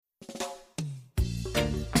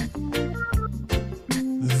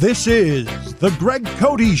This is The Greg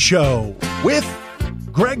Cody Show with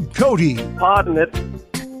Greg Cody. Pardon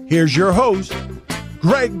it. Here's your host,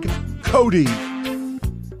 Greg Cody.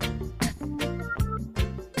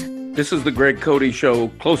 This is The Greg Cody Show,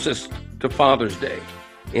 closest to Father's Day.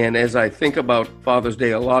 And as I think about Father's Day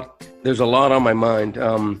there's a lot on my mind.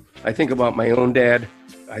 I think about my own dad.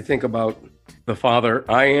 I think about the father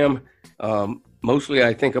I am. Mostly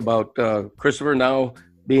I think about Christopher now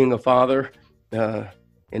being a father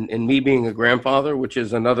and me being a grandfather, which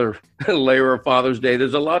is another layer of Father's Day.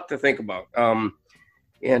 There's a lot to think about.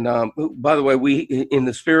 And by the way, we, in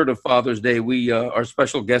the spirit of Father's Day, our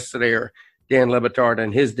special guests today are Dan Le Batard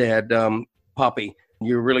and his dad, Poppy.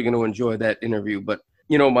 You're really going to enjoy that interview. But,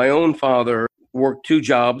 you know, my own father worked 2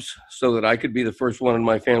 jobs so that I could be the first one in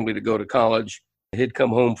my family to go to college. He'd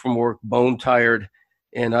come home from work bone tired,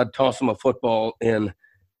 and I'd toss him a football, and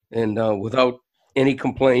without any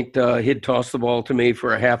complaint, he'd toss the ball to me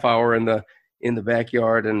for a half hour in the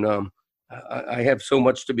backyard. And I have so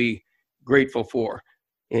much to be grateful for.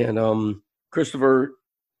 And Christopher,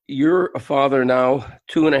 you're a father now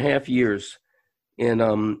 2.5 years. And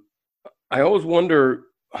I always wonder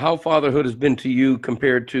how fatherhood has been to you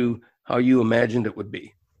compared to how you imagined it would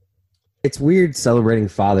be. It's weird celebrating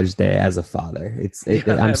Father's Day as a father.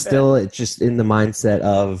 I'm still just in the mindset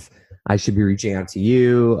of I should be reaching out to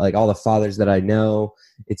you, like all the fathers that I know.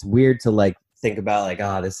 It's weird to like think about like,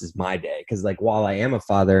 this is my day. Cause like, while I am a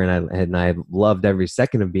father and I loved every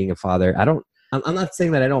second of being a father, I'm not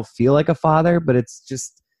saying that I don't feel like a father, but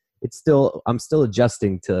I'm still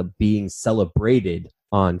adjusting to being celebrated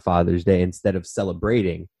on Father's Day instead of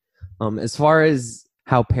celebrating. As far as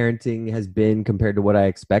how parenting has been compared to what I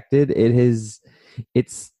expected,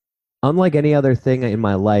 it's unlike any other thing in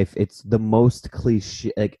my life. It's the most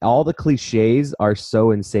cliche, like all the cliches are so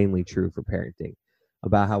insanely true for parenting,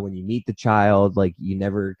 about how when you meet the child, like you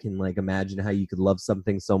never can like imagine how you could love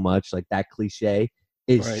something so much. Like that cliche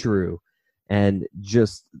is right. True. And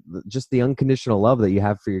just the unconditional love that you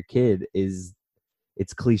have for your kid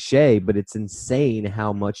it's cliche, but it's insane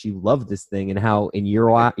how much you love this thing and how in your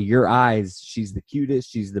eyes, she's the cutest,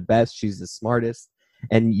 she's the best, she's the smartest.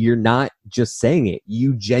 And you're not just saying it,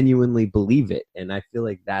 you genuinely believe it. And I feel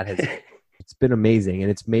like it's been amazing. And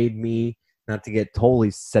it's made me, not to get totally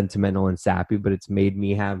sentimental and sappy, but it's made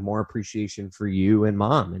me have more appreciation for you and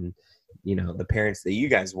Mom and, you know, the parents that you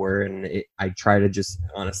guys were. And I try to just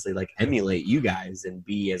honestly like emulate you guys and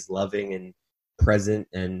be as loving and present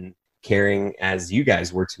and caring as you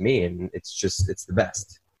guys were to me. And it's the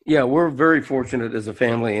best. Yeah, we're very fortunate as a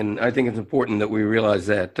family. And I think it's important that we realize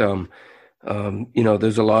that, you know,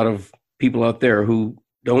 there's a lot of people out there who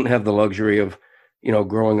don't have the luxury of, you know,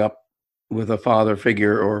 growing up with a father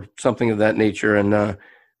figure or something of that nature. And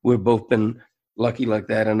we've both been lucky like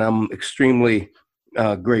that. And I'm extremely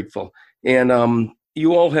grateful. And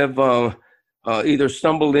you all have either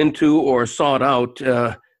stumbled into or sought out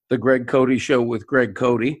the Greg Cody Show with Greg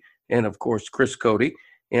Cody and, of course, Chris Cody.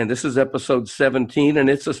 And this is episode 17. And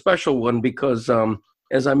it's a special one because,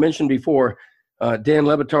 as I mentioned before, Dan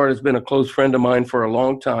Le Batard has been a close friend of mine for a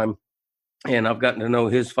long time, and I've gotten to know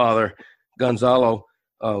his father, Gonzalo,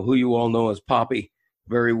 who you all know as Poppy,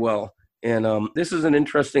 very well. And this is an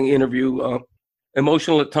interesting interview,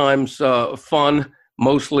 emotional at times, fun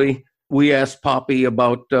mostly. We asked Poppy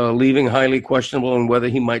about leaving highly questionable and whether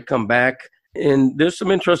he might come back. And there's some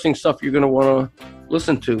interesting stuff you're going to want to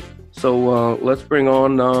listen to. So let's bring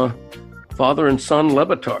on father and son Le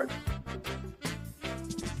Batard.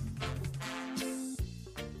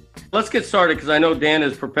 Let's get started because I know Dan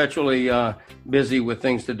is perpetually busy with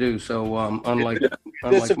things to do. So unlike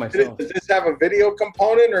myself. Does this have a video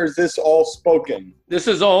component or is this all spoken? This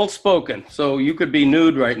is all spoken. So you could be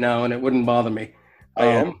nude right now and it wouldn't bother me. I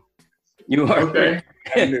am? You are. Okay.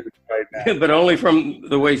 I'm nude right now. But only from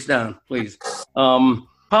the waist down, please.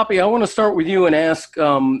 Poppy, I want to start with you and ask,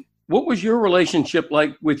 what was your relationship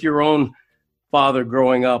like with your own father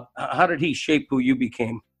growing up? How did he shape who you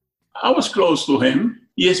became? I was close to him.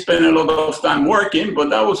 He spent a lot of time working,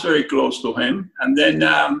 but I was very close to him. And then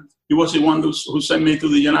he was the one who sent me to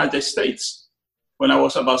the United States when I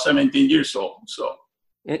was about 17 years old. So.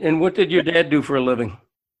 And what did your dad do for a living?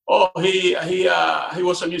 Oh, he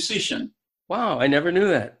was a musician. Wow, I never knew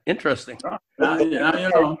that. Interesting. You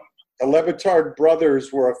know. The Le Batard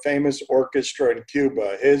brothers were a famous orchestra in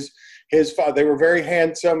Cuba. His father, they were very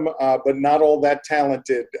handsome, but not all that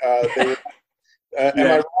talented. Am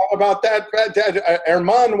I wrong about that?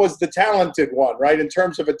 Herman was the talented one, right? In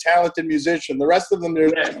terms of a talented musician. The rest of them...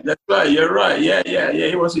 Yeah, that's right. You're right. Yeah.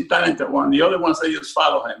 He was the talented one. The other ones, they just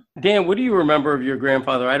follow him. Dan, what do you remember of your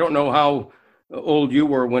grandfather? I don't know how old you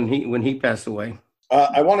were when he passed away.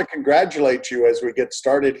 I want to congratulate you as we get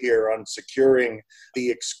started here on securing the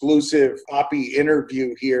exclusive Papi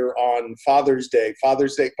interview here on Father's Day.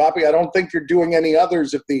 Father's Day. Papi, I don't think you're doing any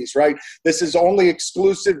others of these, right? This is only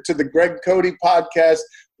exclusive to the Greg Cote podcast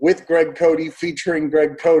with Greg Cote featuring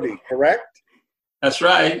Greg Cote, correct? That's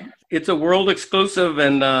right. It's a world exclusive,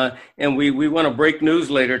 and we want to break news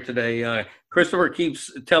later today. Christopher keeps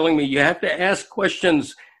telling me you have to ask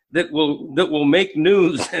questions that will make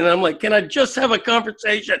news, and I'm like, can I just have a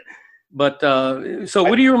conversation? But so,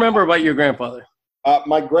 what do you remember about your grandfather?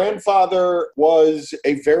 My grandfather was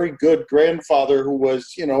a very good grandfather who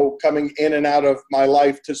was, coming in and out of my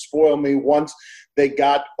life to spoil me once they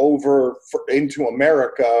got over into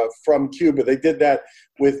America from Cuba. They did that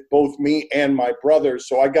with both me and my brothers,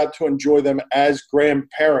 so I got to enjoy them as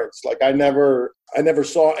grandparents. Like I never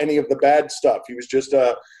saw any of the bad stuff. He was just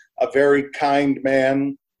a very kind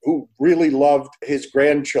man who really loved his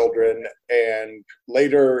grandchildren, and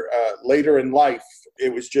later in life,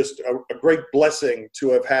 it was just a great blessing to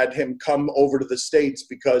have had him come over to the States,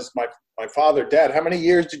 because my father, Dad, how many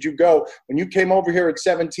years did you go? When you came over here at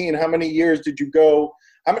 17, how many years did you go?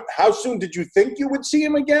 How soon did you think you would see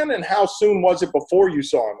him again, and how soon was it before you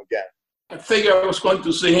saw him again? I figured I was going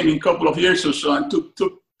to see him in a couple of years or so, and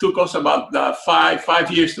took us about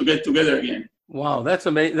 5 years to get together again. Wow, that's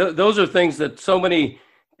amazing. Those are things that so many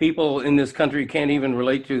people in this country can't even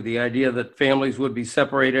relate to. The idea that families would be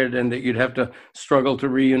separated and that you'd have to struggle to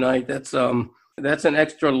reunite. That's an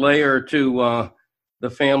extra layer to the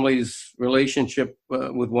family's relationship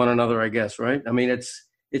with one another, I guess, right? I mean, it's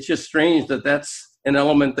just strange that that's an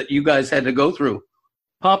element that you guys had to go through.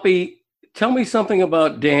 Papi, tell me something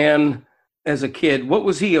about Dan as a kid. What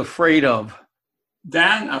was he afraid of?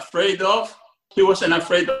 Dan, afraid of? He wasn't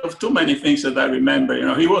afraid of too many things that I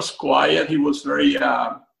remember. He was quiet. He was very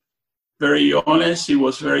honest. He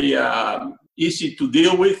was very easy to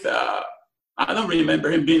deal with. I don't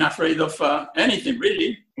remember him being afraid of anything,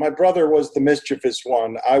 really. My brother was the mischievous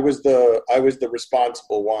one. I was the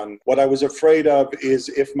responsible one. What I was afraid of is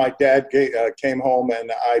if my dad came home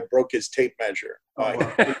and I broke his tape measure.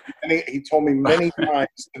 He told me many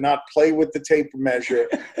times to not play with the tape measure,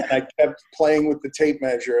 and I kept playing with the tape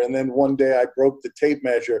measure. And then one day I broke the tape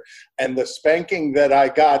measure, and the spanking that I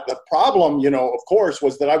got, the problem, of course,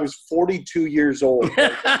 was that I was 42 years old.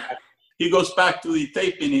 He goes back to the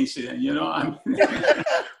taping incident,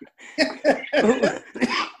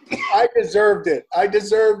 I deserved it. I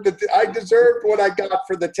deserved what I got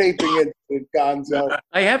for the taping incident, Gonzo.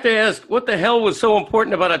 I have to ask, what the hell was so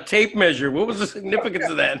important about a tape measure? What was the significance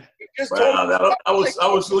of that? Well, I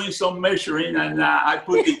was doing some measuring, and I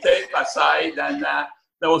put the tape aside, and that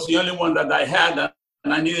was the only one that I had.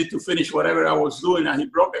 And I needed to finish whatever I was doing, and he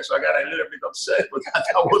broke it, so I got a little bit upset. But that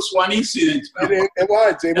was one incident. It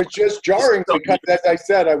was just jarring because, as I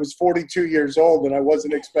said, I was 42 years old, and I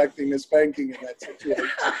wasn't expecting a spanking in that situation.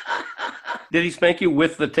 Did he spank you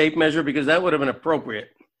with the tape measure? Because that would have been appropriate.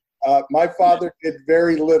 My father did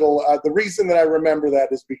very little. The reason that I remember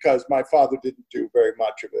that is because my father didn't do very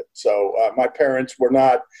much of it. So my parents were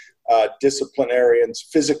not disciplinarians,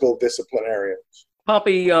 physical disciplinarians.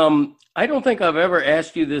 Papi, I don't think I've ever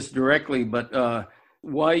asked you this directly, but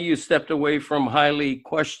why you stepped away from Highly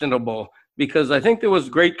Questionable? Because I think there was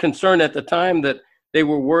great concern at the time that they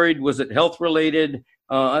were worried. Was it health related?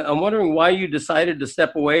 I'm wondering why you decided to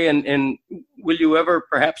step away, and will you ever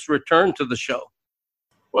perhaps return to the show?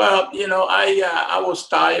 Well, I was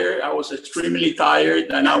tired. I was extremely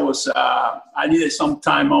tired, and I needed some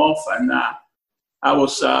time off, and I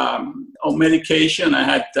was on medication. I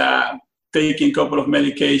had taking a couple of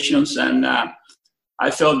medications, and I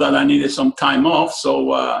felt that I needed some time off,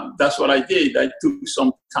 so that's what I did. I took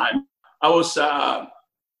some time. I was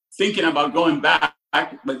thinking about going back,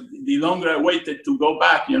 but the longer I waited to go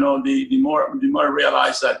back, the more I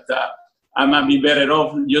realized that I might be better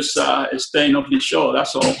off just staying off the show.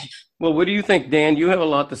 That's all. Well, what do you think, Dan? You have a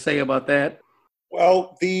lot to say about that.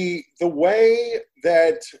 Well, the way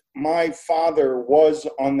that my father was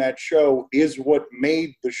on that show is what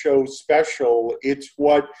made the show special. It's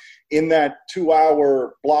what, in that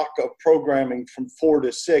 2-hour block of programming from 4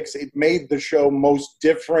 to 6, it made the show most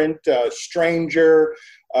different, stranger.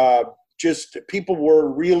 Just people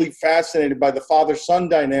were really fascinated by the father-son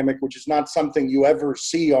dynamic, which is not something you ever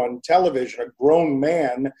see on television, a grown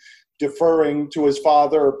man deferring to his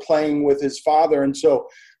father or playing with his father. And so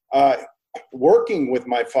working with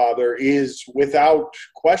my father is, without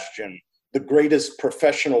question, the greatest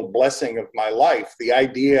professional blessing of my life. The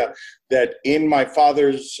idea that in my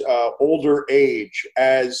father's older age,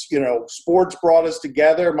 as sports brought us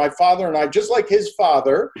together, my father and I, just like his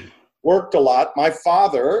father, worked a lot. My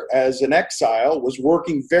father, as an exile, was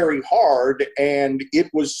working very hard, and it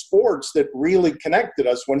was sports that really connected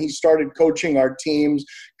us when he started coaching our teams,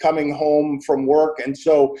 coming home from work. And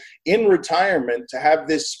so in retirement, to have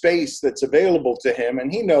this space that's available to him,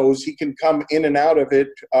 and he knows he can come in and out of it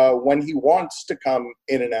when he wants to come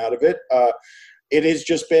in and out of it, it has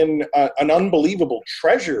just been an unbelievable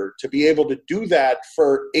treasure to be able to do that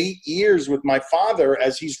for 8 years with my father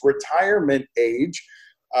as he's retirement age.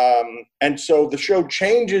 And so the show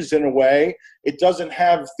changes in a way. It doesn't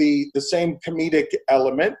have the same comedic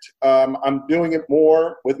element. I'm doing it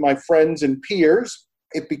more with my friends and peers.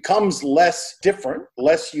 It becomes less different,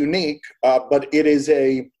 less unique, but it is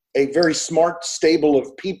a very smart stable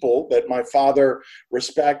of people that my father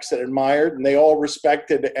respects and admired, and they all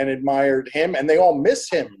respected and admired him, and they all miss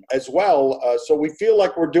him as well. So we feel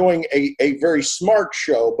like we're doing a very smart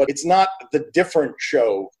show, but it's not the different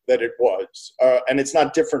show that it was. And it's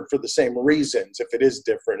not different for the same reasons. If it is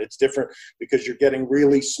different, it's different because you're getting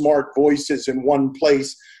really smart voices in one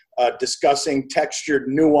place discussing textured,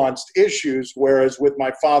 nuanced issues, whereas with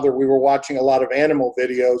my father, we were watching a lot of animal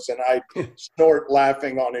videos, and I'd snort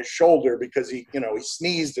laughing on his shoulder because he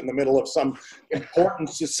sneezed in the middle of some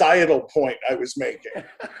important societal point I was making.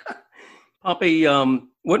 Poppy,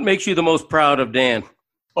 what makes you the most proud of Dan?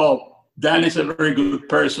 Oh, Dan is a very good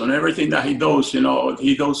person. Everything that he does,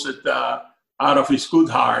 he does it out of his good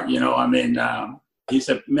heart. He's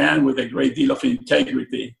a man with a great deal of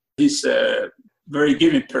integrity. He's a very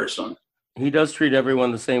giving person. He does treat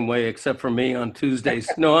everyone the same way, except for me on Tuesdays.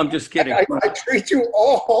 No, I'm just kidding. I treat you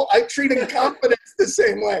all. I treat incompetence the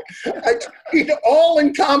same way. I treat all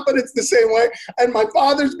incompetence the same way. And my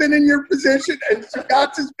father's been in your position, and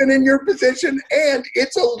Scott's has been in your position, and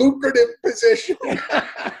it's a lucrative position.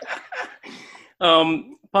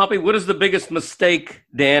 Poppy, what is the biggest mistake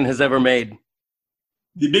Dan has ever made?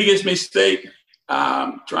 The biggest mistake,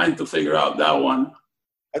 trying to figure out that one.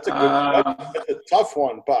 That's a tough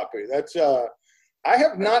one, Poppy. I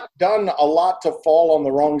have not done a lot to fall on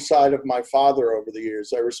the wrong side of my father over the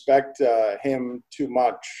years. I respect him too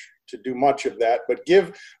much to do much of that. But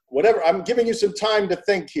I'm giving you some time to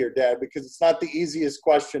think here, Dad, because it's not the easiest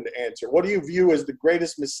question to answer. What do you view as the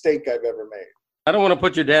greatest mistake I've ever made? I don't want to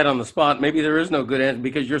put your dad on the spot. Maybe there is no good answer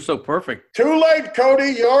because you're so perfect. Too late,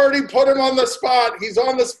 Cody. You already put him on the spot. He's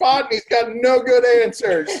on the spot, and he's got no good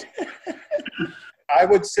answers. I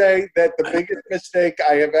would say that the biggest mistake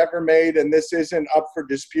I have ever made, and this isn't up for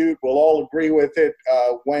dispute, we'll all agree with it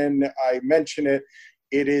when I mention it,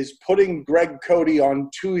 it is putting Greg Cody on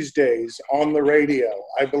Tuesdays on the radio.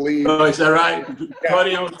 I believe. Oh, is that right? Yeah.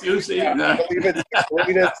 Cody on Tuesday? Yeah, I believe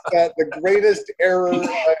it's the greatest error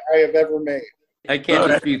I have ever made. I can't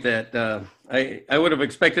dispute that. I would have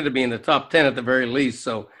expected to be in the top 10 at the very least,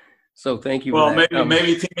 so thank you. Well,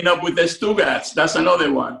 maybe teaming up with the Stugats. That's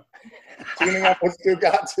another one. Teaming up with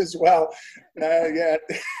Stugats as well. Yeah.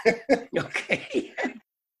 Okay.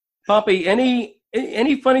 Poppy,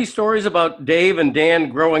 any funny stories about Dave and Dan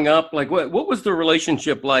growing up? Like, what was the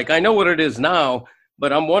relationship like? I know what it is now,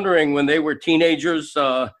 but I'm wondering when they were teenagers,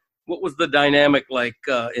 what was the dynamic like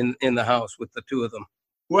in the house with the two of them?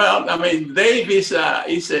 Well, I mean, Dave is a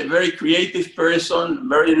very creative person,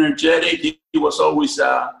 very energetic. He was always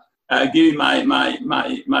giving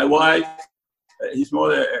my wife, his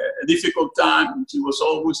mother, a difficult time. She was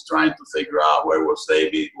always trying to figure out where was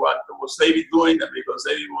David, what was David doing, because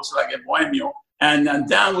David was like a bohemio. And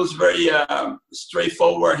Dan was very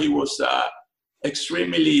straightforward. He was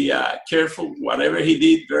extremely careful, whatever he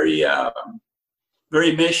did,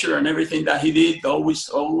 very measured in everything that he did, always,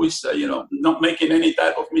 not making any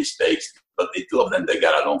type of mistakes. But the two of them, they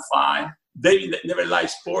got along fine. David never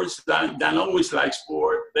liked sports. Dan always liked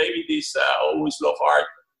sport. David is always loved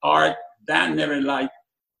art. Dan never liked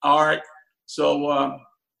art. So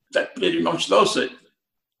that pretty much does it.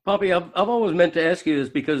 Poppy, I've always meant to ask you this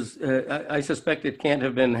because I suspect it can't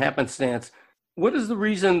have been happenstance. What is the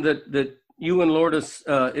reason that you and Lourdes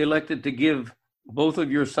elected to give both of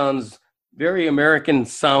your sons very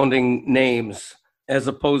American-sounding names as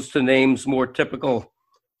opposed to names more typical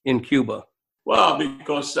in Cuba? Well,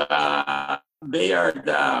 because they are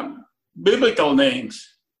the biblical names,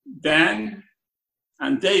 Dan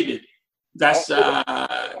and David. That's, I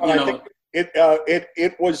think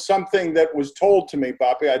it was something that was told to me,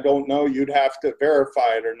 Poppy. I don't know. You'd have to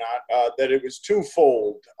verify it or not, that it was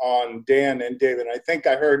twofold on Dan and David. I think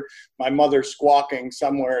I heard my mother squawking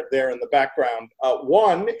somewhere there in the background.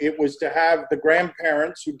 One, it was to have the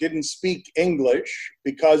grandparents who didn't speak English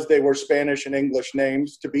because they were Spanish and English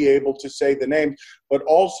names to be able to say the names. But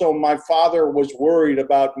also my father was worried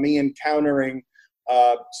about me encountering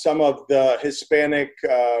some of the Hispanic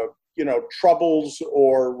troubles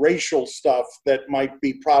or racial stuff that might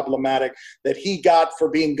be problematic that he got for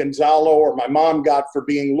being Gonzalo or my mom got for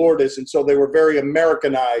being Lourdes. And so they were very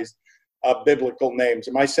Americanized biblical names.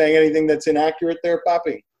 Am I saying anything that's inaccurate there,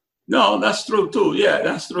 Papi? No, that's true too. Yeah,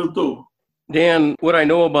 that's true too. Dan, what I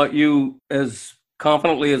know about you, as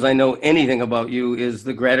confidently as I know anything about you, is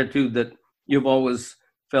the gratitude that you've always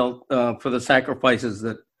felt for the sacrifices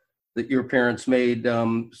that your parents made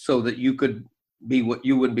so that you could be what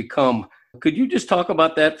you would become. Could you just talk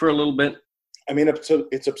about that for a little bit? I mean,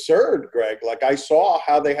 it's absurd, Greg. Like, I saw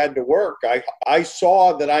how they had to work. I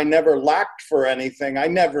saw that I never lacked for anything. I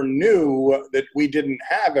never knew that we didn't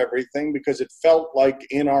have everything because it felt like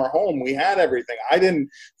in our home we had everything. I didn't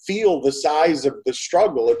feel the size of the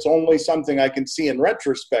struggle. It's only something I can see in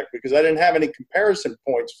retrospect because I didn't have any comparison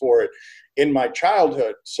points for it in my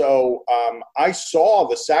childhood. So I saw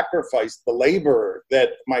the sacrifice, the labor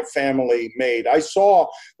that my family made. I saw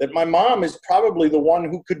that my mom is probably the one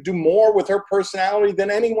who could do more with her personality than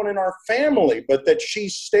anyone in our family, but that she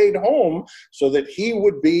stayed home so that he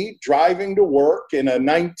would be driving to work in a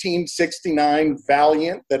 1969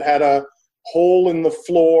 Valiant that had a hole in the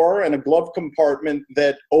floor and a glove compartment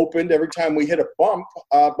that opened every time we hit a bump.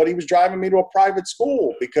 But he was driving me to a private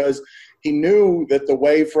school because he knew that the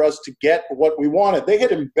way for us to get what we wanted, they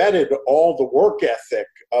had embedded all the work ethic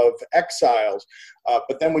of exiles,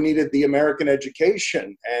 but then we needed the American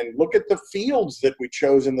education. And look at the fields that we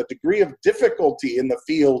chose and the degree of difficulty in the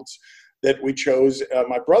fields that we chose.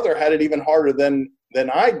 My brother had it even harder than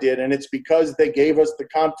I did, and it's because they gave us the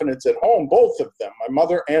confidence at home, both of them, my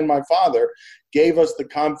mother and my father, gave us the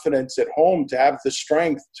confidence at home to have the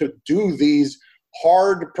strength to do these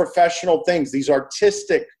hard professional things, these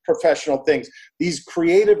artistic professional things, these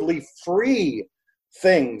creatively free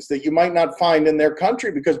things that you might not find in their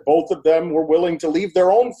country because both of them were willing to leave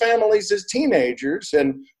their own families as teenagers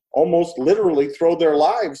and almost literally throw their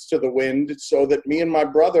lives to the wind so that me and my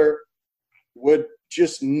brother would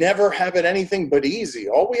just never have it anything but easy.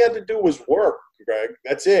 All we had to do was work, Greg.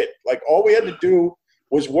 That's it. Like, all we had to do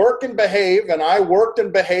was work and behave, and I worked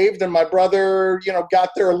and behaved, and my brother, got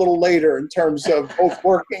there a little later in terms of both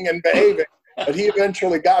working and behaving, but he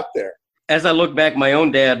eventually got there. As I look back, my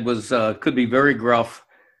own dad could be very gruff.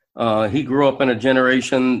 He grew up in a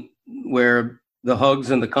generation where the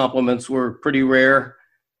hugs and the compliments were pretty rare.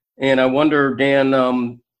 And I wonder,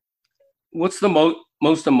 Dan, what's the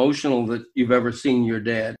most emotional that you've ever seen your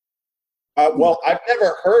dad? Well, I've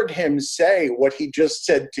never heard him say what he just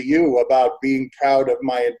said to you about being proud of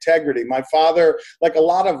my integrity. My father, like a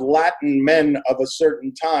lot of Latin men of a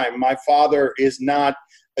certain time, my father is not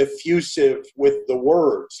effusive with the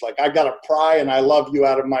words. Like, I got to pry and I love you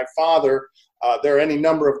out of my father. There are any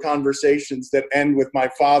number of conversations that end with my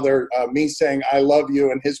father, me saying, I love you,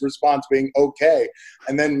 and his response being, okay.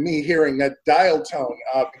 And then me hearing that dial tone,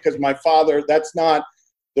 because my father, that's not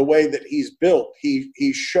the way that he's built.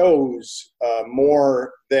 He shows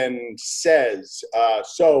more than says.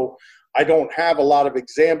 So I don't have a lot of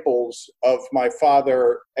examples of my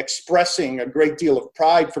father expressing a great deal of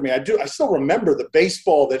pride for me. I still remember the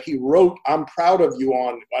baseball that he wrote, I'm proud of you,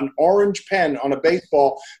 on an orange pen on a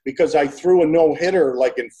baseball because I threw a no-hitter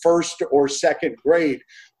like in first or second grade.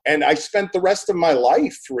 And I spent the rest of my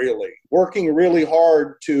life really working really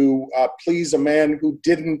hard to please a man who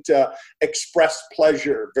didn't express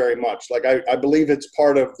pleasure very much. Like, I believe it's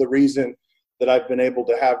part of the reason that I've been able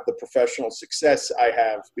to have the professional success I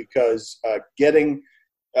have, because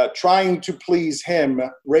trying to please him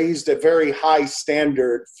raised a very high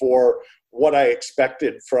standard for what I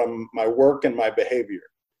expected from my work and my behavior.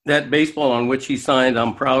 That baseball on which he signed,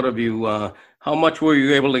 I'm proud of you. How much were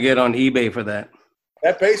you able to get on eBay for that?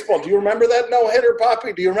 That baseball, do you remember that no-hitter,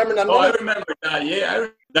 Papi? Do you remember that? Oh, I remember that, yeah.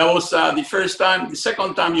 That was the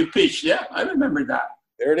second time you pitched. Yeah, I remember that.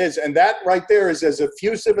 There it is. And that right there is as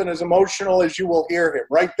effusive and as emotional as you will hear him.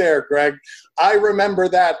 Right there, Greg. I remember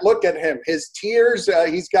that. Look at him. His tears,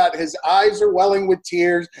 his eyes are welling with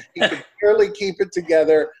tears. He can barely keep it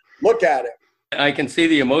together. Look at him. I can see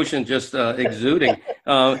the emotion just exuding.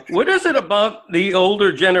 What is it about the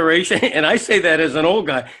older generation? And I say that as an old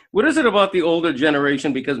guy. What is it about the older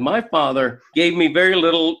generation? Because my father gave me very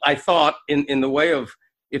little, I thought, in the way of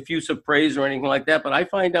effusive praise or anything like that. But I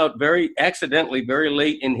find out very accidentally, very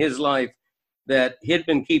late in his life, that he'd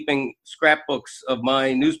been keeping scrapbooks of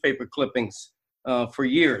my newspaper clippings for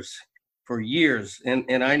years.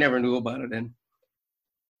 And I never knew about it. And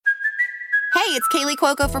Hey, it's Kaylee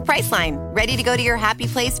Cuoco for Priceline. Ready to go to your happy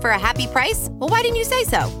place for a happy price? Well, why didn't you say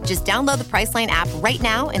so? Just download the Priceline app right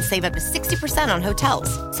now and save up to 60% on hotels.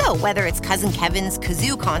 So whether it's Cousin Kevin's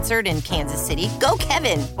Kazoo Concert in Kansas City, go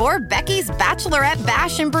Kevin, or Becky's Bachelorette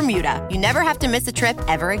Bash in Bermuda, you never have to miss a trip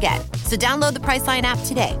ever again. So download the Priceline app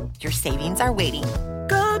today. Your savings are waiting.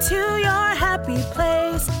 Go to your happy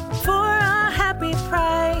place for a happy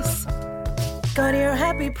price. Go to your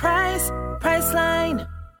happy price, Priceline.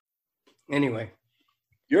 Anyway.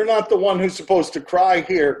 You're not the one who's supposed to cry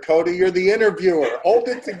here, Cody. You're the interviewer. Hold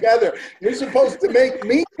it together. You're supposed to make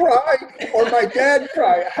me cry or my dad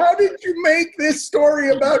cry. How did you make this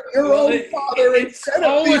story about your own father instead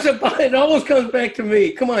of it always comes back to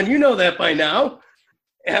me. Come on, you know that by now.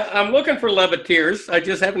 I'm looking for Leviteers. I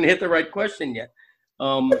just haven't hit the right question yet.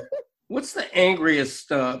 What's the angriest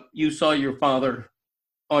you saw your father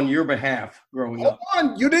on your behalf growing up?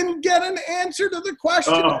 Hold on, you didn't get an answer to the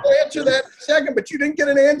question. I'll answer that in a second, but you didn't get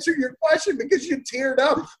an answer to your question because you teared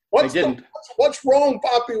up. What's wrong,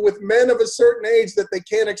 Poppy, with men of a certain age that they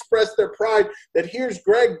can't express their pride? That here's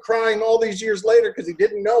Greg crying all these years later because he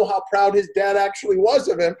didn't know how proud his dad actually was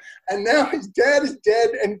of him. And now his dad is dead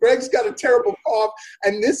and Greg's got a terrible cough.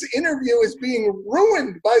 And this interview is being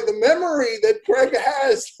ruined by the memory that Greg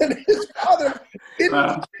has that his father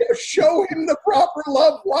didn't show him the proper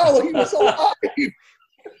love while he was alive.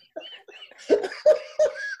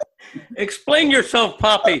 Explain yourself,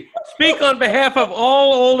 Poppy. Speak on behalf of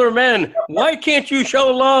all older men. Why can't you show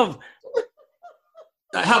love?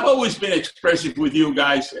 I have always been expressive with you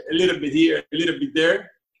guys, a little bit here, a little bit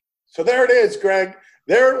there. So there it is, Greg.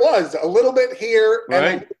 There it was, a little bit here and a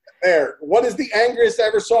little bit there. What is the angriest I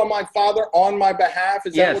ever saw my father on my behalf?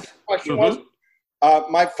 Is that what the question was?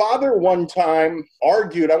 My father one time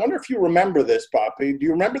argued, I wonder if you remember this, Poppy. Do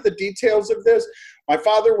you remember the details of this? My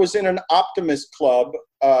father was in an Optimist club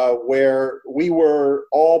where we were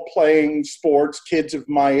all playing sports, kids of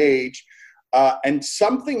my age, and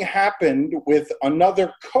something happened with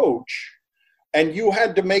another coach, and you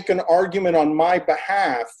had to make an argument on my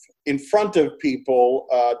behalf in front of people,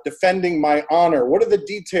 defending my honor. What are the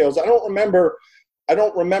details? I don't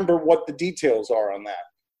remember what the details are on that.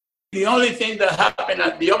 The only thing that happened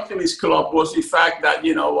at the Optimist Club was the fact that,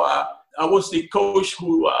 I was the coach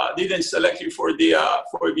who didn't select you for the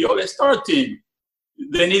All-Star team.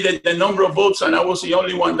 They needed the number of votes, and I was the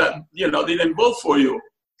only one that, didn't vote for you.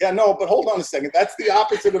 Yeah, no, but hold on a second. That's the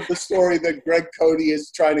opposite of the story that Greg Cody is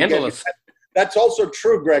trying to get. That's also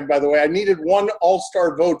true, Greg, by the way. I needed one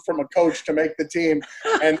all-star vote from a coach to make the team,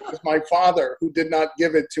 and it was my father who did not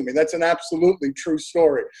give it to me. That's an absolutely true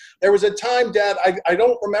story. There was a time, Dad, I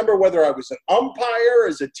don't remember whether I was an umpire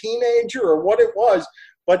as a teenager or what it was,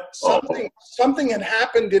 but something had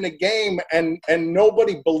happened in a game and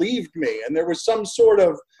nobody believed me. And there was some sort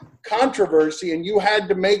of controversy, and you had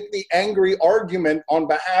to make the angry argument on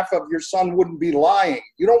behalf of your son wouldn't be lying.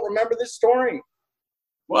 You don't remember this story?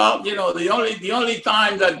 Well, the only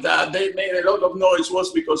time that they made a lot of noise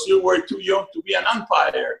was because you were too young to be an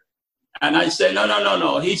umpire. And I said,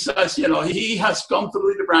 no. He says, he has come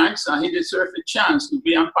through the ranks and he deserves a chance to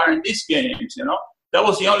be umpiring these games, That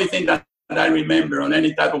was the only thing that I remember on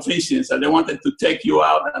any type of instance, that they wanted to take you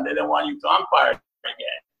out and they didn't want you to umpire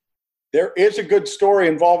again. There is a good story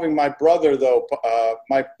involving my brother, though.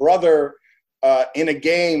 My brother... in a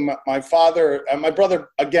game, my brother,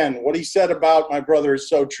 again, what he said about my brother is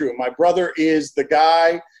so true. My brother is the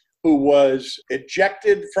guy who was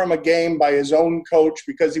ejected from a game by his own coach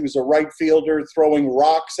because he was a right fielder throwing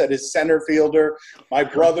rocks at his center fielder. My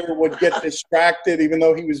brother would get distracted, even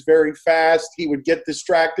though he was very fast. He would get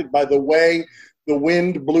distracted by the way the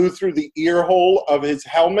wind blew through the ear hole of his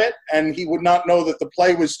helmet, and he would not know that the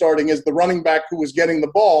play was starting as the running back who was getting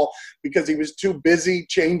the ball because he was too busy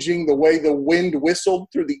changing the way the wind whistled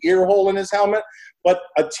through the ear hole in his helmet. But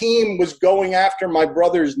a team was going after my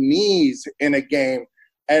brother's knees in a game,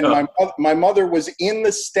 and my mother was in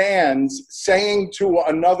the stands saying to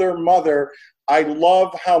another mother, I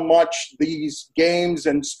love how much these games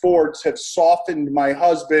and sports have softened my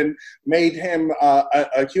husband, made him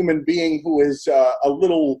a human being who is a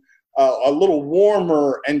little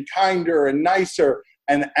warmer and kinder and nicer.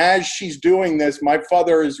 And as she's doing this, my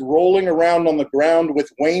father is rolling around on the ground with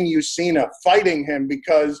Wayne Usina, fighting him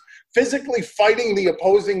physically fighting the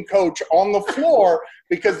opposing coach on the floor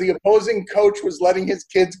because the opposing coach was letting his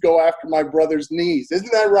kids go after my brother's knees.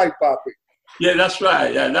 Isn't that right, Poppy? Yeah, that's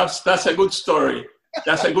right. Yeah, that's a good story.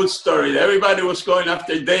 That's a good story. Everybody was going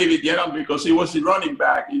after David, because he was the running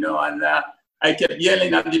back, and I kept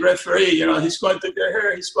yelling at the referee, he's going to get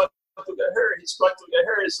hurt, he's going to get hurt. He's going to get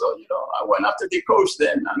hurt. So, I went after the coach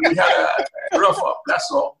then, and we had a rough up. That's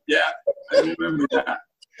all. Yeah, I remember that.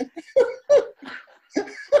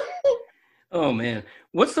 Oh, man.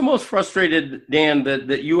 What's the most frustrated, Dan,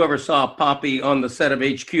 that you ever saw Papi on the set of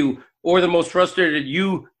HQ, or the most frustrated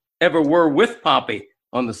you ever were with Papi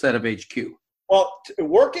on the set of HQ? Well,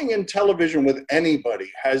 working in television with anybody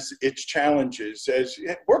has its challenges. As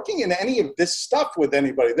working in any of this stuff with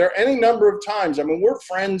anybody, there are any number of times. I mean, we're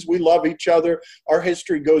friends. We love each other. Our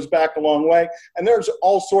history goes back a long way. And there's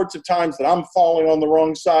all sorts of times that I'm falling on the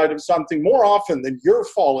wrong side of something more often than you're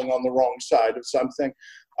falling on the wrong side of something.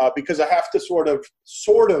 Because I have to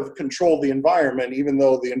sort of control the environment, even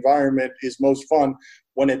though the environment is most fun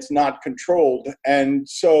when it's not controlled. And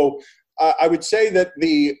so I would say that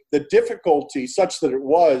the difficulty, such that it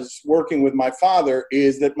was working with my father,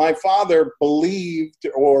 is that my father believed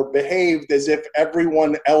or behaved as if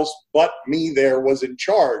everyone else but me there was in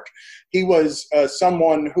charge. He was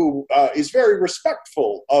someone who is very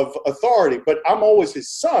respectful of authority, but I'm always his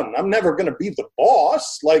son. I'm never going to be the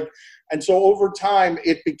boss. And so over time,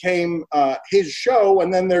 it became his show,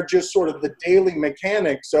 and then they're just sort of the daily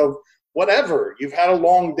mechanics of whatever. You've had a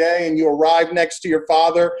long day, and you arrive next to your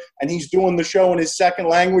father, and he's doing the show in his second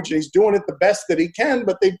language, and he's doing it the best that he can,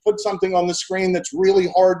 but they put something on the screen that's really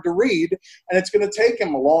hard to read, and it's going to take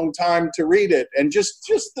him a long time to read it. And just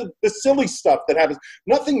the silly stuff that happens.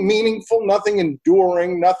 Nothing meaningful, nothing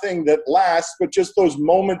enduring, nothing that lasts, but just those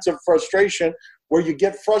moments of frustration where you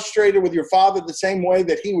get frustrated with your father the same way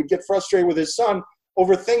that he would get frustrated with his son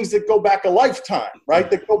over things that go back a lifetime,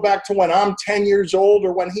 right? That go back to when I'm 10 years old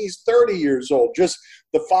or when he's 30 years old. Just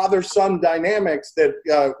the father-son dynamics that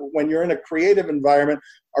when you're in a creative environment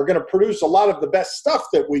are going to produce a lot of the best stuff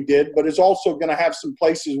that we did, but is also going to have some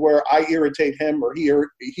places where I irritate him or he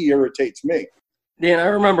irritates me. Dan, I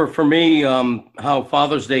remember for me how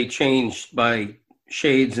Father's Day changed by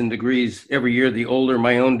shades and degrees every year the older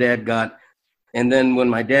my own dad got. And then when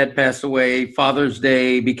my dad passed away, Father's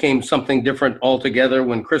Day became something different altogether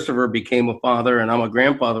when Christopher became a father and I'm a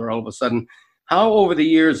grandfather all of a sudden. How over the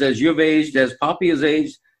years, as you've aged, as Papi has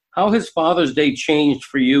aged, how has Father's Day changed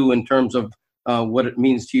for you in terms of what it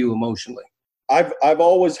means to you emotionally? I've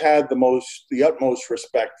always had the utmost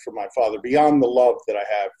respect for my father, beyond the love that I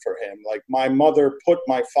have for him. Like, my mother put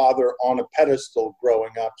my father on a pedestal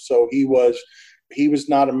growing up, so he was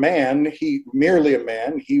not a man, merely a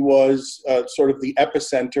man. He was sort of the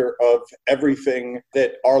epicenter of everything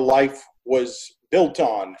that our life was built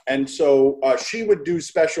on. And so she would do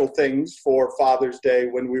special things for Father's Day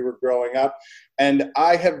when we were growing up. And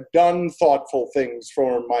I have done thoughtful things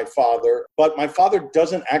for my father, but my father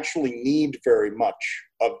doesn't actually need very much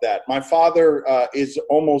of that. My father is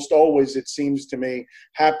almost always, it seems to me,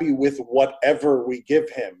 happy with whatever we give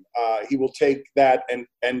him. He will take that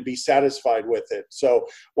and be satisfied with it. So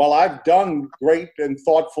while I've done great and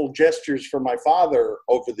thoughtful gestures for my father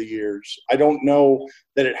over the years, I don't know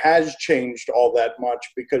that it has changed all that much,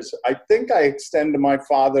 because I think I extend to my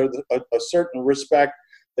father a certain respect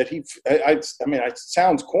that I mean, it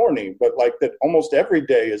sounds corny, but like that almost every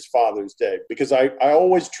day is Father's Day, because I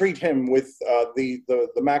always treat him with the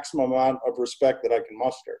maximum amount of respect that I can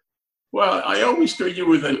muster. Well, I always treat you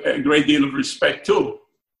with a great deal of respect too.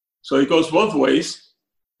 So it goes both ways.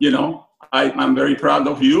 I'm very proud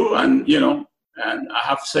of you, and and I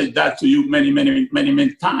have said that to you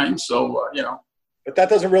many times. So But that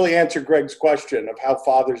doesn't really answer Greg's question of how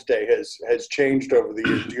Father's Day has changed over the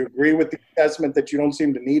years. Do you agree with the assessment that you don't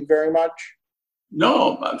seem to need very much?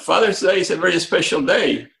 No, Father's Day is a very special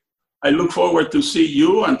day. I look forward to see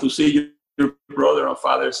you and to see your brother on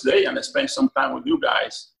Father's Day and spend some time with you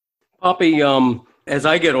guys. Papi, as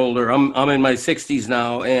I get older, I'm in my 60s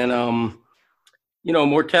now, and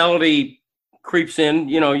mortality creeps in.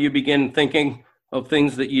 You begin thinking of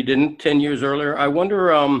things that you didn't 10 years earlier. I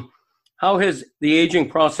wonder how has the aging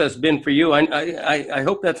process been for you? I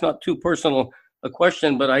hope that's not too personal a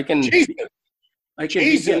question, but I can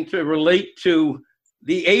begin to relate to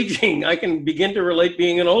the aging. I can begin to relate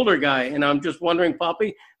being an older guy, and I'm just wondering,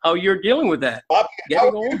 Papi, how you're dealing with that. Papi, how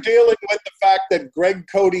are you dealing with the fact that Greg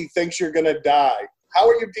Cote thinks you're going to die? How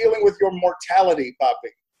are you dealing with your mortality, Papi?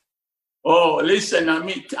 Oh, listen,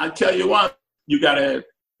 I tell you what, you got to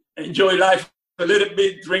enjoy life a little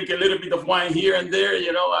bit, drink a little bit of wine here and there,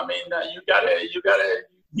 you gotta,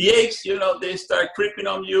 the aches, they start creeping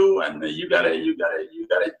on you, and you gotta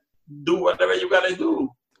do whatever you gotta do.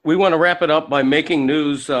 We want to wrap it up by making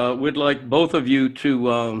news. We'd like both of you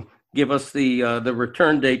to give us the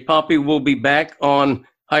return date. Papi will be back on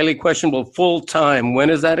Highly Questionable full time. When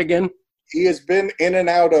is that again? He has been in and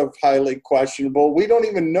out of highly questionable. We don't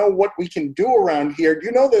even know what we can do around here. Do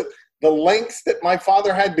you know the lengths that my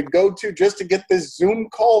father had to go to just to get this Zoom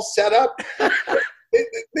call set up?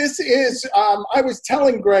 This is, I was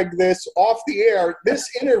telling Greg this off the air, this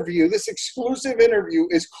exclusive interview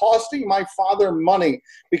is costing my father money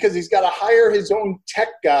because he's got to hire his own tech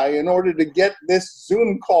guy in order to get this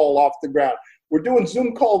Zoom call off the ground. We're doing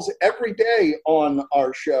Zoom calls every day on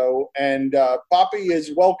our show, and Poppy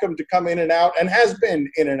is welcome to come in and out and has been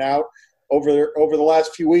in and out over the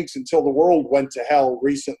last few weeks until the world went to hell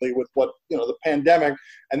recently with the pandemic.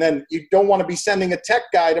 And then you don't want to be sending a tech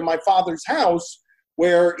guy to my father's house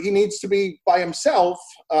where he needs to be by himself,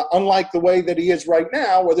 unlike the way that he is right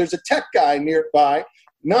now, where there's a tech guy nearby,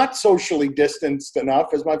 not socially distanced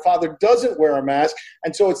enough, as my father doesn't wear a mask.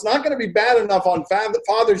 And so it's not going to be bad enough on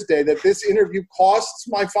Father's Day that this interview costs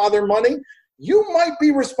my father money. You might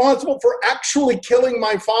be responsible for actually killing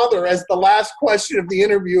my father, as the last question of the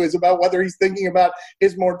interview is about whether he's thinking about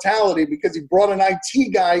his mortality because he brought an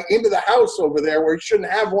IT guy into the house over there where he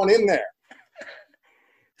shouldn't have one in there.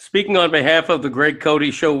 Speaking on behalf of the Greg Cody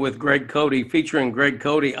Show with Greg Cody, featuring Greg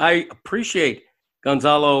Cody, I appreciate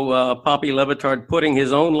Gonzalo Poppy Le Batard putting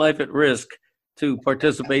his own life at risk to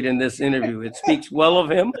participate in this interview. It speaks well of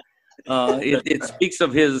him. It speaks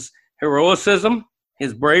of his heroicism,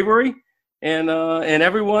 his bravery, and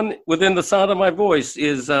everyone within the sound of my voice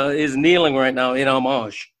is kneeling right now in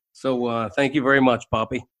homage. So thank you very much,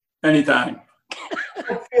 Poppy. Anytime.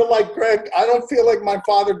 I don't feel like my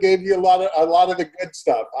father gave you a lot of the good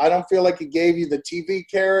stuff. I don't feel like he gave you the TV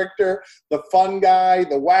character, the fun guy,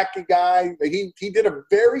 the wacky guy. He did a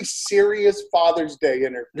very serious Father's Day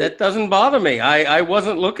interview. That doesn't bother me. I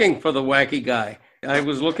wasn't looking for the wacky guy. I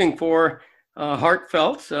was looking for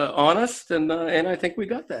heartfelt, honest, and I think we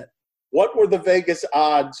got that. What were the Vegas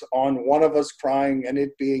odds on one of us crying and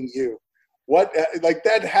it being you?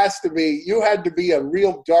 That has to be, you had to be a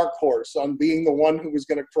real dark horse on being the one who was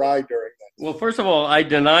going to cry during that. Well, first of all, I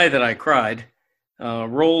deny that I cried.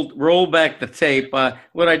 Roll back the tape.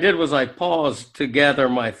 What I did was I paused to gather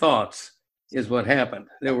my thoughts is what happened.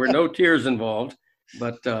 There were no tears involved,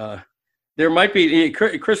 but there might be.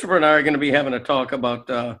 Christopher and I are going to be having a talk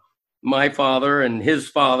about my father and his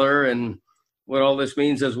father and what all this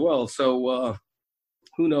means as well. So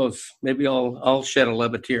who knows? Maybe I'll shed a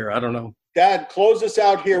little tear. I don't know. Dad, close us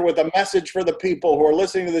out here with a message for the people who are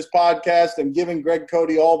listening to this podcast and giving Greg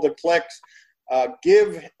Cody all the clicks.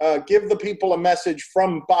 Give the people a message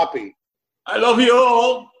from Poppy. I love you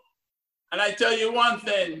all. And I tell you one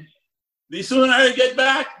thing. The sooner I get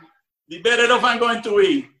back, the better off I'm going to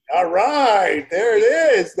be. All right. There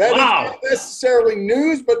it is. That is not necessarily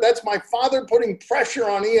news, but that's my father putting pressure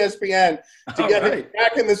on ESPN to get him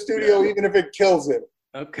back in the studio, even if it kills him.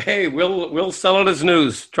 Okay. We'll sell it as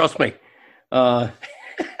news. Trust me. No,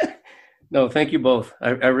 thank you both. I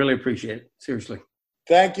really appreciate it. Seriously.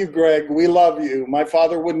 Thank you, Greg. We love you. My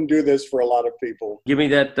father wouldn't do this for a lot of people. Give me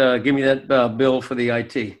that bill for the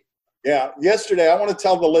IT. Yeah. Yesterday, I want to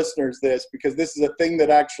tell the listeners this because this is a thing that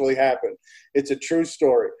actually happened. It's a true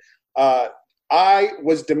story. I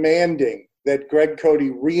was demanding that Greg Cody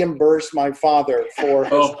reimburse my father for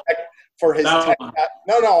his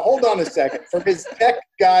tech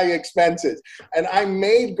guy expenses. And I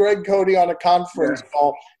made Greg Cody on a conference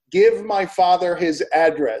call give my father his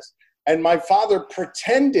address. And my father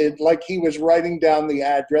pretended like he was writing down the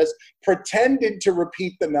address, pretended to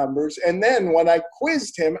repeat the numbers. And then when I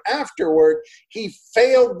quizzed him afterward, he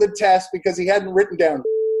failed the test because he hadn't written down.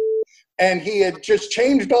 And he had just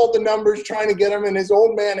changed all the numbers, trying to get them in his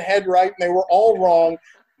old man head right, and they were all wrong.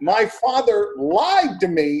 My father lied to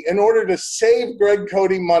me in order to save Greg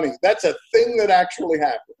Cody money. That's a thing that actually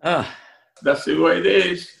happened. That's the way it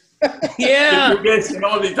is. Yeah. You guessing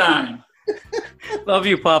all the time. Love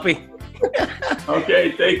you, Poppy.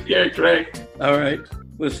 Okay, take care, Greg. All right.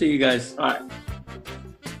 We'll see you guys. All right.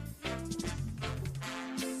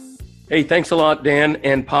 Hey, thanks a lot, Dan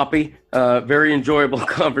and Poppy. Very enjoyable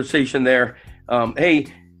conversation there. Hey,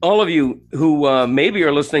 all of you who maybe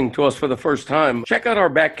are listening to us for the first time, check out our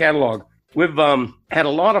back catalog. We've had a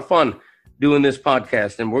lot of fun doing this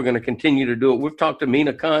podcast, and we're going to continue to do it. We've talked to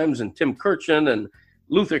Mina Kimes and Tim Kirchin and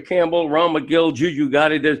Luther Campbell, Ron McGill, Juju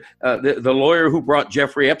Gotti, the lawyer who brought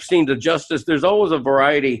Jeffrey Epstein to justice. There's always a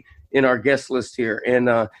variety in our guest list here.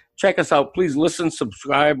 And check us out. Please listen,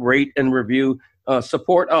 subscribe, rate, and review.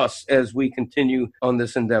 Support us as we continue on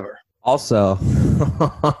this endeavor. Also,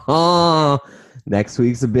 next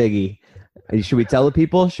week's a biggie. Should we tell the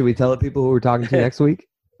people? Should we tell the people who we're talking to next week?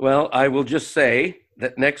 Well, I will just say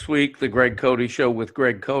that next week, the Greg Cody Show with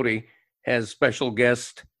Greg Cody has special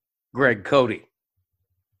guest Greg Cody.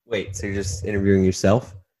 Wait, so you're just interviewing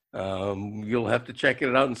yourself? You'll have to check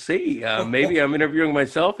it out and see. Maybe I'm interviewing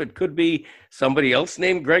myself. It could be somebody else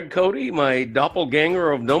named Greg Cody, my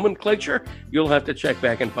doppelganger of nomenclature. You'll have to check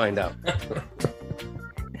back and find out.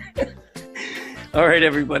 All right,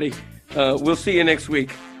 everybody. We'll see you next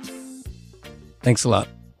week. Thanks a lot.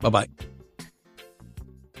 Bye-bye.